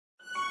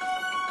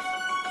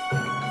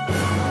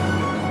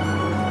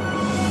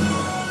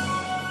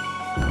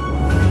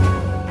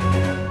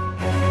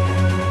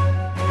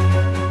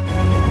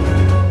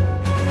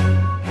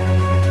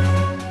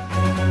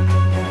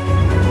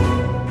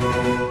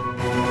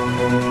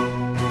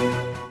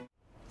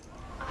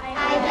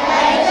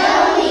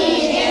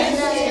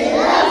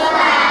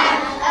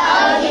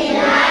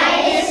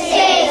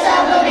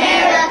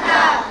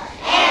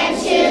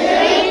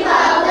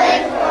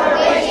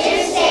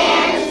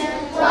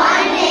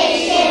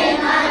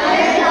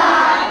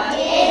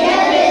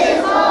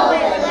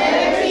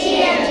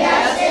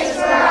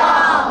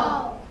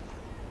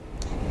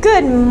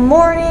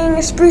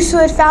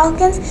Sprucewood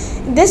Falcons.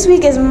 This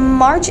week is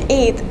March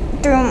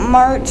 8th through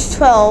March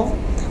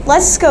 12th.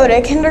 Let's go to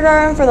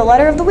kindergarten for the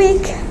letter of the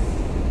week.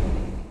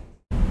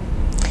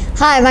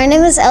 Hi, my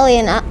name is Ellie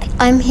and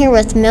I'm here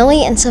with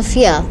Millie and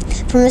Sophia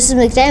from Mrs.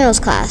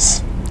 McDaniel's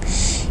class.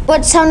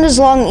 What sound does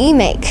long E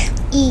make?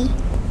 E.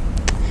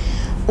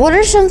 What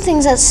are some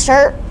things that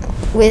start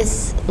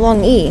with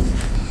long E?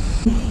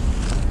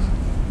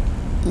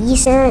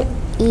 Easter,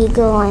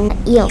 eagle, and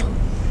eel.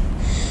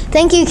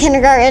 Thank you,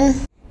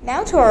 kindergarten.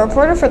 Now to our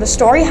reporter for the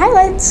story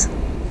highlights.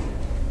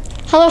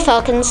 Hello,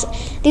 Falcons.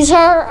 These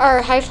are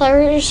our high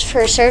flyers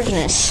for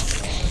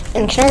assertiveness.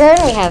 In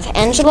kindergarten, we have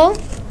Angelo,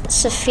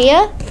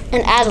 Sophia,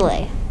 and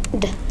Adelaide.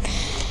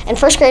 In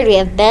first grade, we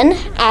have Ben,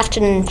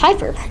 Afton, and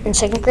Piper. In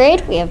second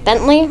grade, we have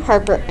Bentley,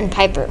 Harper, and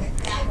Piper.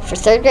 For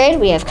third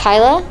grade, we have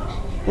Kyla,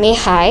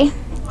 Mihai.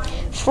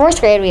 Fourth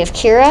grade, we have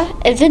Kira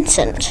and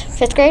Vincent.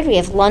 Fifth grade, we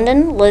have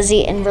London,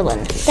 Lizzie, and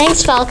Berlin.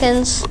 Thanks,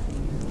 Falcons.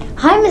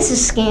 Hi,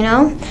 Mrs.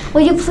 Skino.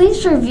 Will you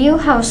please review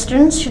how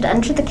students should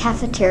enter the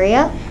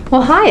cafeteria?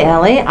 Well, hi,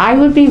 Ellie. I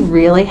would be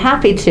really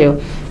happy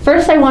to.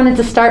 First, I wanted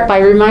to start by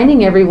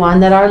reminding everyone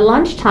that our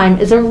lunchtime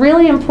is a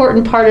really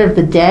important part of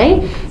the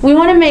day. We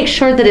want to make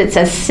sure that it's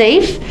as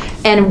safe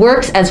and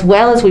works as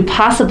well as we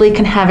possibly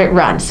can have it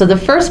run. So the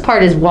first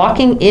part is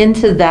walking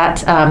into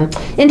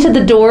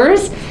the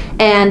doors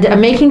and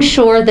making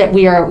sure that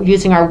we are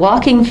using our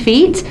walking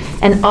feet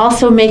and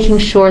also making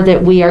sure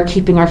that we are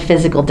keeping our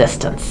physical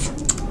distance.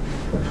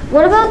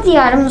 What about the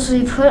items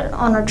we put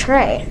on our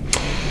tray?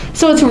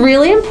 So it's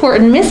really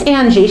important. Miss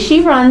Angie,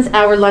 she runs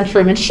our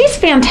lunchroom and she's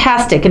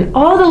fantastic. And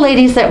all the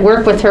ladies that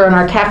work with her on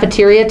our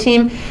cafeteria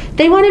team,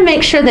 they want to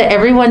make sure that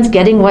everyone's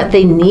getting what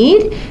they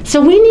need.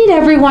 So we need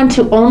everyone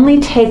to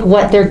only take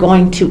what they're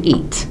going to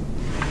eat.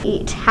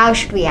 How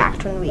should we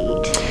act when we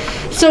eat?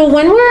 So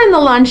when we're in the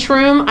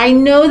lunchroom, I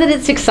know that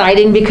it's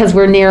exciting because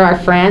we're near our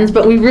friends,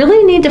 but we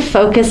really need to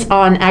focus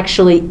on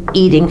actually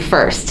eating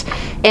first.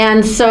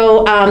 And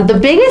so the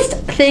biggest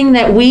thing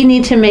that we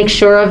need to make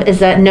sure of is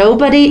that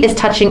nobody is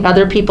touching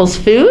other people's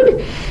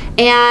food.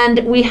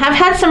 And we have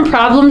had some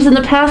problems in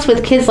the past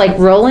with kids like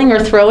rolling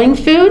or throwing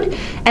food,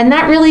 and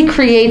that really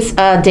creates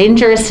a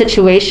dangerous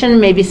situation.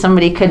 Maybe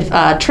somebody could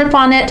trip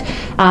on it,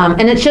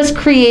 and it's just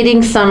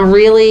creating some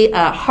really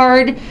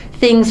hard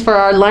things for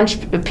our lunch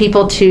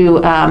people to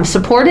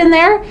support in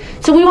there.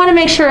 So we want to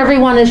make sure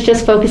everyone is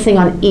just focusing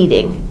on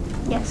eating.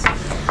 Yes.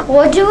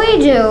 What do we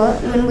do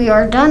when we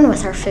are done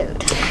with our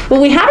food?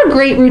 Well, we have a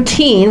great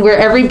routine where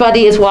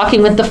everybody is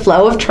walking with the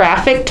flow of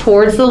traffic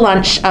towards the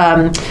lunch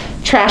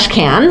trash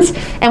cans,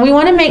 and we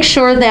want to make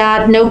sure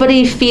that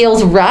nobody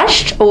feels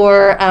rushed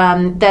or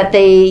that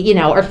they,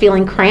 are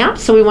feeling cramped.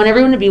 So we want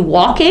everyone to be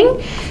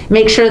walking,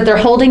 make sure that they're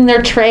holding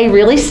their tray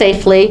really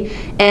safely,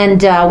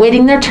 and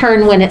waiting their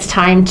turn when it's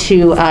time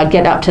to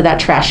get up to that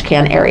trash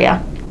can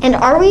area. And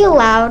are we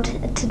allowed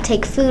to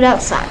take food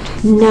outside?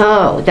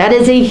 No, that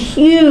is a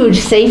huge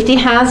safety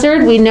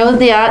hazard. We know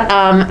that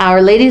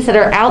our ladies that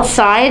are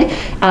outside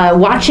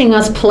watching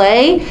us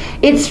play,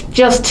 it's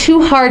just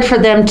too hard for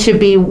them to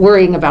be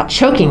worrying about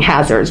choking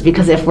hazards,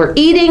 because if we're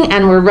eating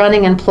and we're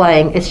running and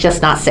playing, it's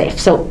just not safe.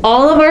 So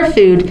all of our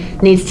food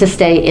needs to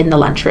stay in the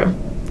lunchroom.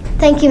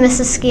 Thank you,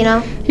 Mrs.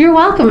 Skino. You're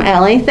welcome,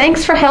 Ellie.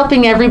 Thanks for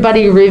helping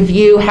everybody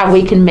review how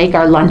we can make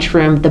our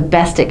lunchroom the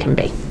best it can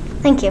be.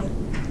 Thank you.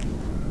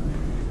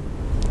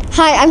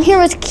 Hi, I'm here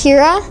with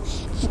Kira,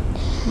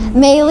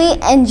 Maylee,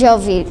 and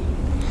Jovi.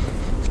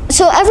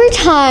 So every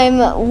time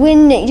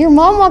when your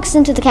mom walks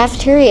into the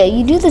cafeteria,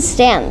 you do this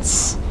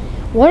dance.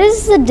 What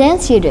is the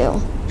dance you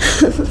do?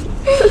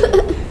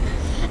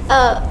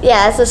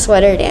 Yeah, it's a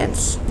sweater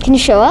dance. Can you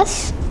show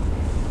us?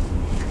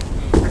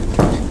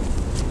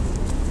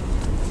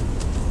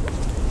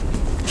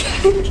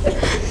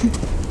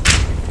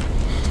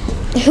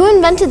 Who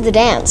invented the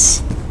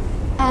dance?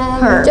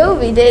 Her.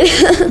 Jovi did.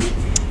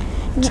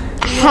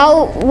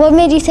 What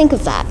made you think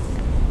of that?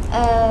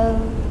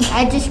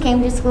 I just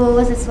came to school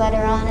with a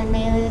sweater on, and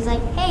Maylee was like,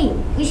 hey,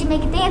 we should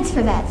make a dance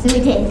for that. So we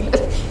did.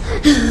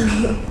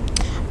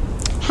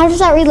 How does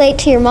that relate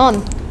to your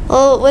mom?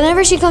 Well,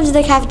 whenever she comes to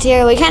the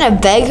cafeteria, we kind of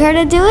beg her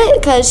to do it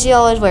because she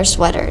always wears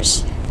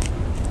sweaters.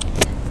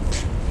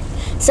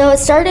 So it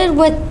started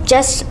with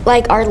just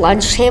like our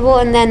lunch table,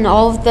 and then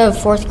all of the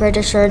fourth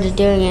graders started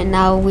doing it.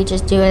 Now we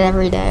just do it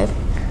every day.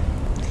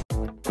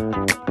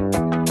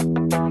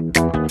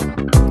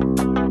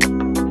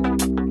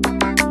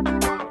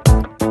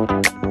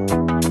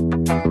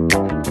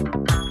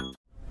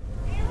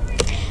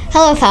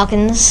 Hello,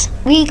 Falcons.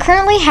 We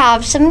currently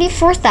have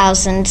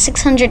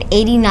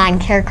 74,689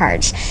 care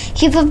cards.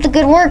 Keep up the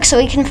good work so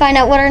we can find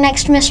out what our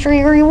next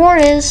mystery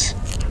reward is.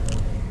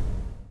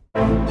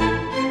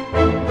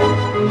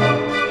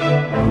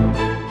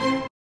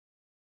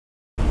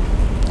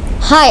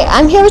 Hi,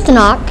 I'm here with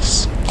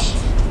Knox.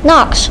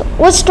 Knox,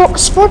 what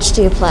sports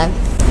do you play?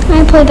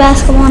 I play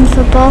basketball and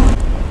football.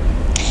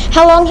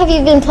 How long have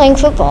you been playing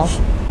football?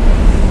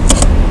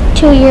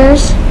 2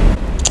 years.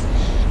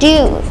 Do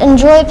you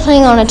enjoy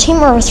playing on a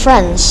team or with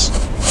friends?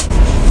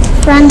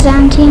 Friends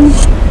and team.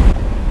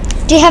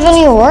 Do you have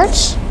any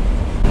awards?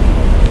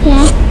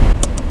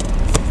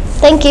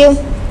 Thank you.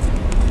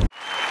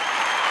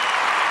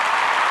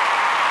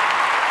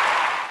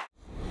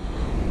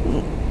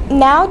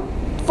 Now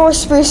for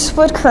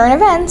Sprucewood current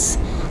events.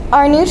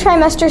 Our new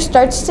trimester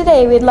starts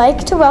today. We'd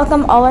like to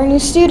welcome all our new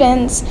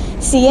students.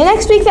 See you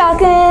next week,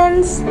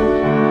 Falcons!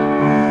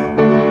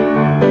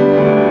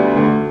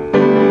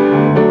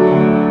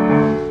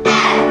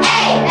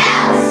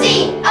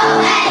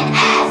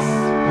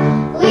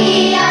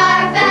 We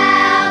are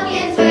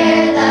Falcons,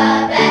 we're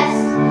the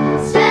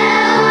best.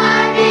 Spell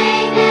our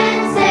name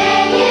and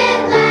say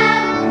it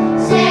loud.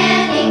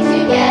 Standing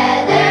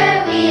together,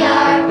 we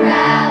are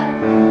proud.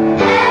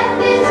 F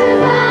is for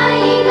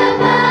flying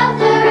above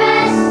the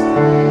rest.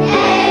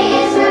 A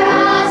is for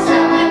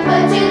awesome when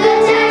put to the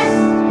test.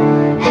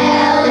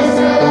 L is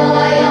for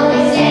loyal, we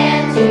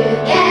stand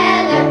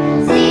together.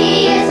 C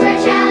is for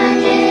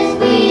challenges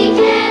we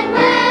can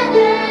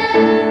weather.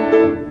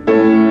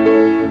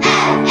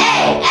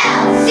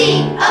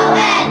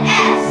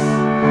 Falcons,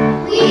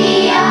 we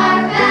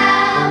are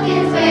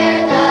Falcons,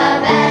 we're the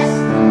best.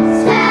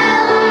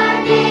 Spell our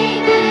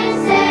name and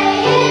say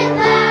it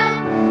loud.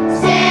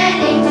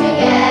 Standing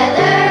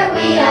together,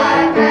 we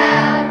are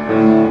proud.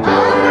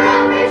 Over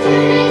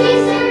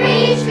opportunities to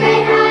reach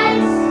great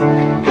heights,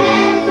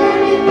 and for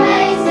new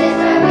places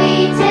where we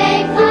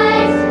take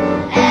flight.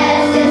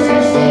 S is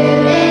for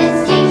students,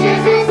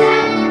 teachers, and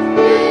staff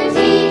who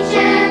teach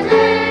and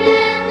learn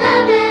and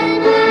love and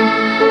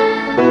laugh.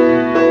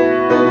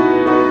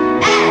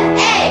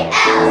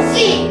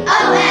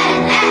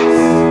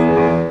 Falcons,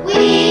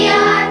 we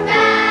are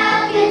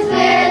Falcons,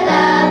 we're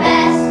the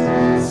best.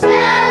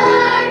 Spell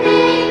our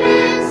name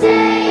and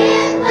say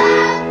it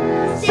loud.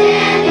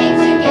 Standing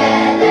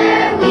together,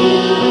 we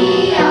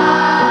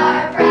are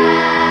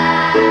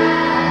proud.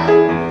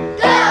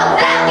 Go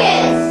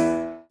Falcons!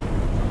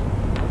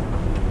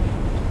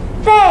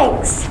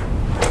 Thanks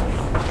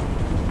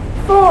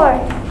for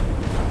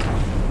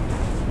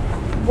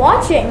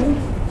watching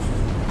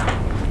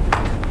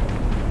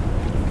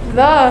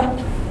the